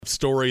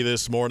Story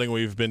this morning.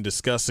 We've been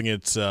discussing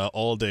it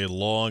all day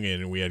long,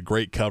 and we had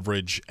great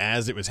coverage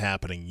as it was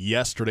happening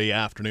yesterday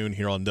afternoon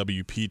here on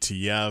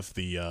WPTF.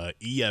 The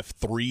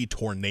EF3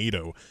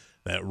 tornado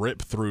that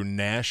ripped through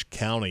Nash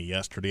County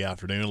yesterday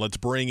afternoon. Let's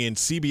bring in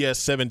CBS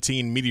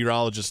 17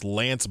 meteorologist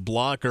Lance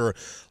Blocker.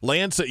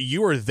 Lance,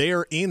 you were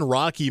there in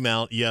Rocky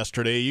Mount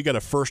yesterday. You got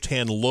a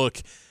firsthand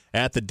look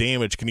at the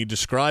damage. Can you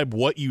describe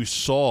what you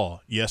saw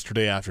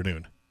yesterday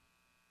afternoon?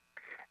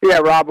 Yeah,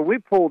 Rob, when we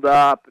pulled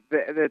up,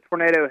 the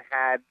tornado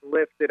had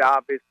lifted,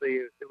 obviously.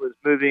 It was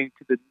moving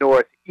to the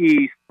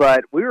northeast,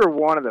 but we were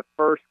one of the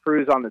first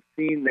crews on the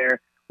scene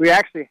there. We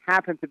actually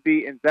happened to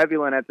be in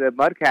Zebulon at the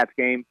Mudcats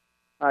game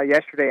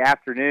yesterday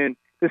afternoon.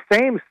 The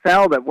same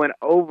cell that went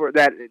over,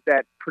 that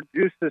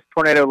produced this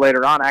tornado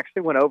later on,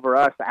 actually went over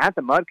us at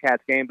the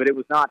Mudcats game, but it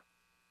was not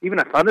even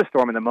a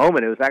thunderstorm in the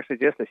moment. It was actually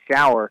just a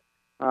shower.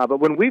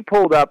 But when we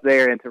pulled up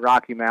there into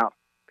Rocky Mount,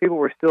 people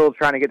were still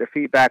trying to get their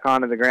feet back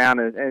onto the ground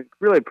and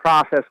really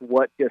process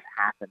what just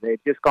happened.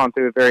 They'd just gone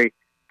through a very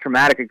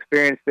traumatic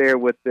experience there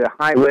with the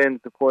high winds,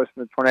 of course,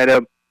 from the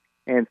tornado,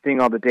 and seeing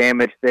all the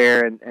damage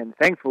there. And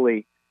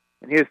thankfully,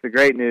 and here's the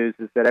great news,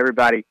 is that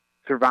everybody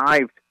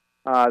survived.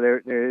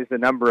 There is a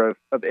number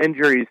of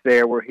injuries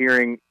there. We're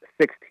hearing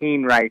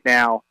 16 right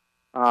now.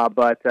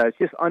 But it's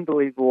just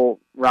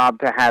unbelievable, Rob,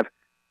 to have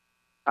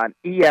an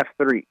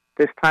EF3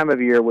 this time of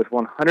year with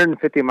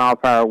 150 mile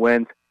per hour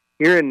winds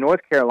here in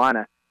North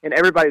Carolina, and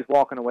everybody's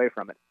walking away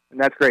from it, and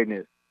that's great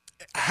news.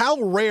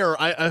 How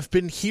rare, I've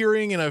been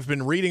hearing and I've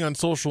been reading on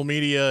social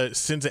media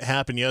since it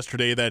happened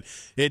yesterday that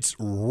it's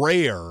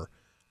rare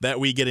that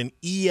we get an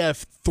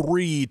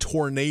EF3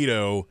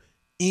 tornado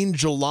in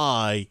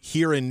July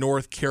here in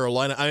North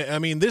Carolina. I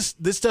mean, this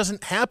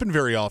doesn't happen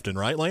very often,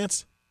 right,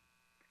 Lance?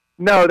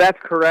 No, that's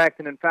correct.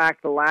 And in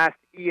fact, the last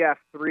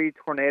EF3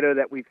 tornado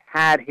that we've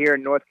had here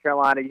in North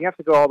Carolina, you have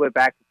to go all the way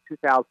back to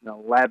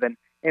 2011.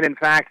 And in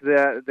fact,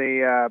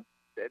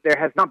 there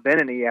has not been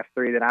an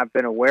EF3 that I've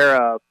been aware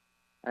of,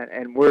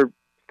 and we're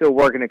still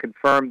working to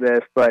confirm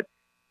this, but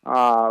a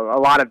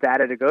lot of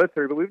data to go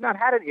through. But we've not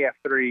had an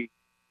EF3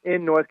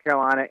 in North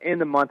Carolina in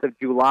the month of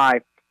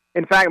July.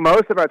 In fact,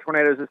 most of our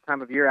tornadoes this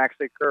time of year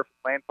actually occur from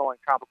landfalling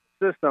tropical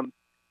systems.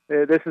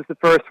 This is the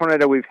first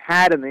tornado we've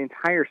had in the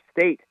entire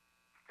state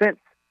since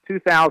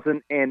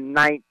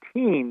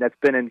 2019 that's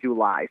been in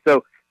July.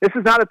 So this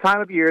is not a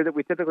time of year that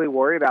we typically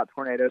worry about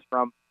tornadoes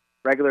from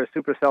regular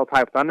supercell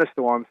type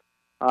thunderstorms.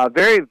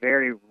 Very,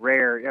 very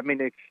rare. I mean,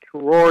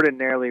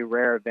 extraordinarily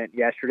rare event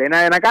yesterday. And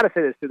I got to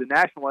say this to the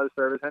National Weather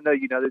Service. I know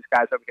you know these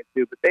guys over here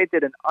too, but they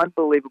did an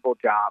unbelievable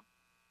job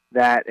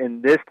that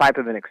in this type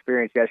of an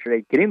experience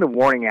yesterday, getting the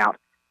warning out.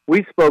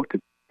 We spoke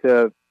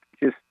to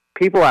just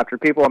people after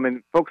people. I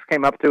mean, folks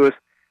came up to us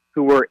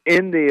who were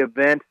in the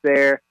event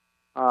there,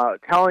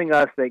 telling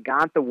us they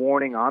got the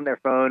warning on their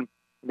phone.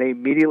 They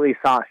immediately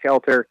sought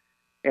shelter,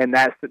 and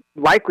that's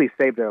likely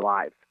saved their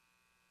lives.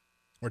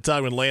 We're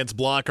talking with Lance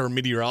Blocker,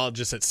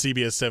 meteorologist at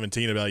CBS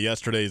 17, about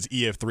yesterday's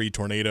EF3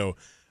 tornado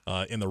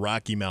in the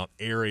Rocky Mount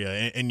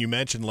area. And you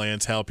mentioned,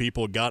 Lance, how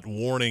people got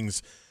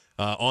warnings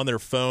on their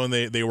phone.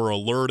 They were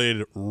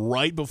alerted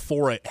right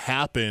before it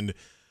happened.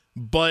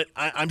 But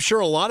I'm sure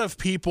a lot of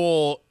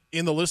people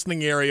in the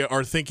listening area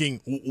are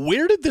thinking,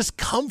 where did this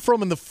come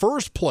from in the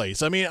first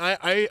place? I mean,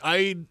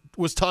 I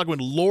was talking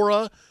with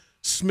Laura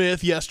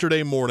Smith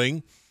yesterday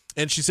morning,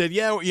 and she said,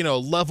 yeah,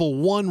 level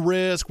 1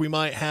 risk. We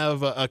might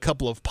have a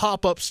couple of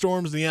pop-up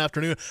storms in the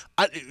afternoon.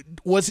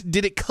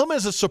 Did it come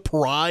as a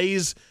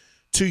surprise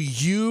to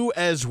you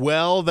as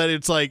well that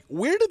it's like,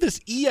 where did this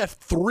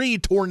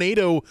EF3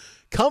 tornado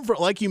come from?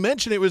 Like you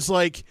mentioned, it was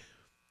like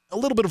a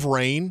little bit of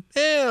rain,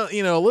 a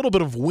little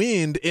bit of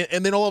wind,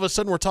 and then all of a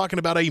sudden we're talking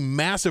about a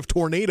massive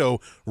tornado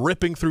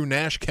ripping through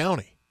Nash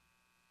County.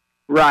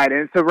 Right,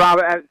 and so, Rob,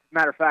 as a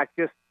matter of fact,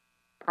 just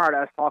prior to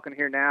us talking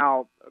here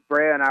now,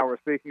 Brea and I were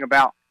speaking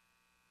about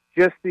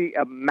just the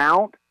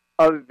amount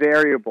of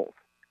variables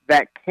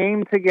that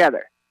came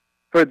together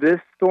for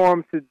this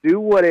storm to do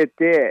what it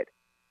did.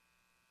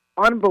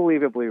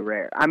 Unbelievably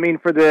rare. I mean,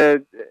 for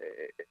the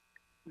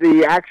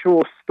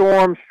actual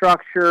storm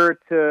structure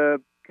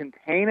to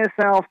contain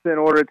itself in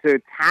order to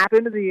tap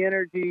into the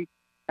energy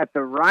at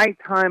the right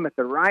time, at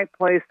the right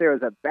place. There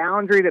was a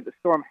boundary that the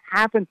storm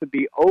happened to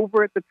be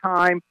over at the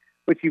time,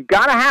 which you've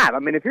got to have. I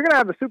mean, if you're going to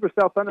have a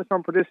supercell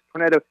thunderstorm produce a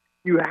tornado,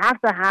 you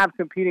have to have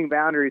competing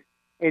boundaries,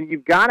 and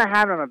you've got to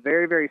have it on a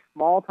very, very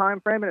small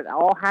time frame, and it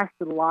all has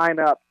to line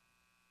up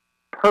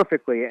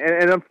perfectly.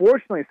 And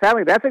unfortunately,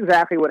 sadly, that's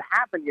exactly what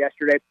happened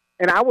yesterday.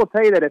 And I will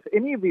tell you that if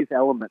any of these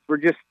elements were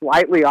just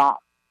slightly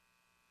off,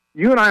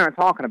 you and I aren't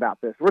talking about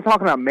this. We're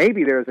talking about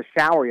maybe there was a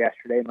shower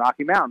yesterday in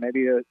Rocky Mount,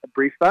 maybe a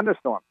brief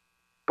thunderstorm.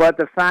 But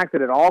the fact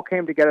that it all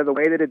came together the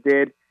way that it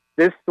did,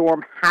 this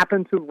storm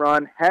happened to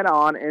run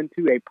head-on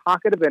into a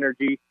pocket of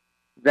energy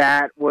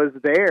that was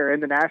there,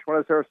 and the National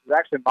Weather Service was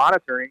actually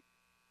monitoring.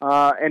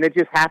 And it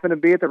just happened to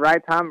be at the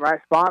right time, right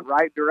spot,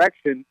 right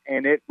direction,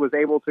 and it was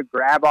able to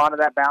grab onto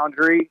that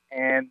boundary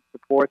and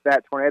support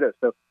that tornado.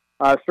 So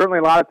certainly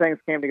a lot of things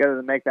came together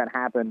to make that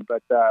happen.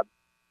 But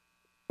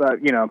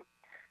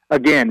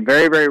again,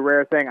 very, very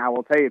rare thing. I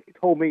will tell you, if you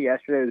told me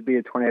yesterday it would be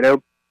a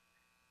tornado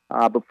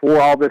before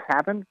all this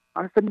happened,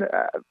 I said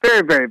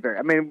very, very, very.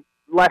 I mean,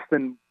 less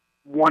than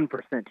 1%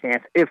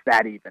 chance, if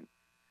that even.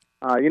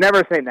 You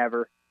never say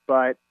never,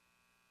 but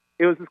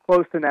it was as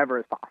close to never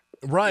as possible.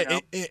 Right, You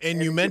know?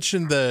 and you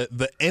mentioned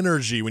the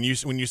energy when you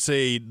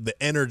say the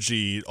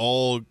energy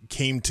all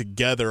came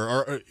together.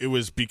 Or it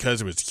was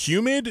because it was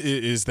humid.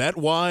 Is that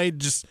why?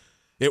 Just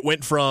it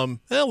went from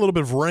a little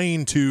bit of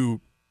rain to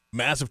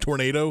massive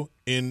tornado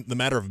in the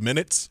matter of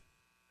minutes.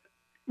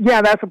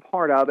 Yeah, that's a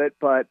part of it,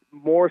 but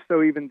more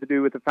so even to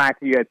do with the fact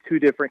that you had two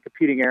different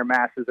competing air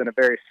masses in a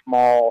very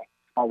small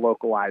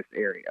localized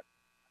area.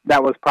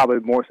 That was probably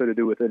more so to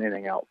do with than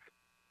anything else.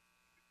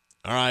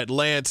 All right,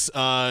 Lance,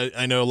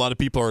 I know a lot of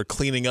people are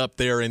cleaning up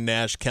there in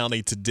Nash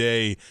County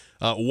today.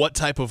 What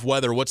type of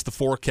weather, what's the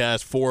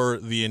forecast for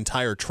the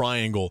entire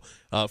triangle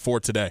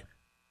for today?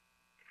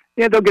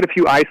 Yeah, they'll get a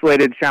few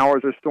isolated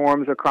showers or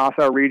storms across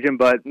our region,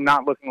 but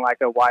not looking like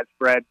a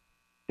widespread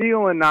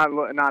deal, and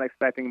not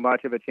expecting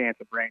much of a chance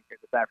of rain here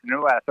this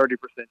afternoon. At a 30%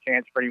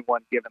 chance for any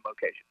one given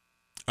location.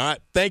 All right,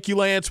 thank you,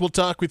 Lance. We'll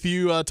talk with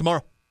you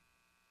tomorrow.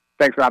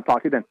 Thanks, Rob.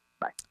 Talk to you then.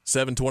 Bye.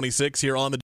 7:26 here on the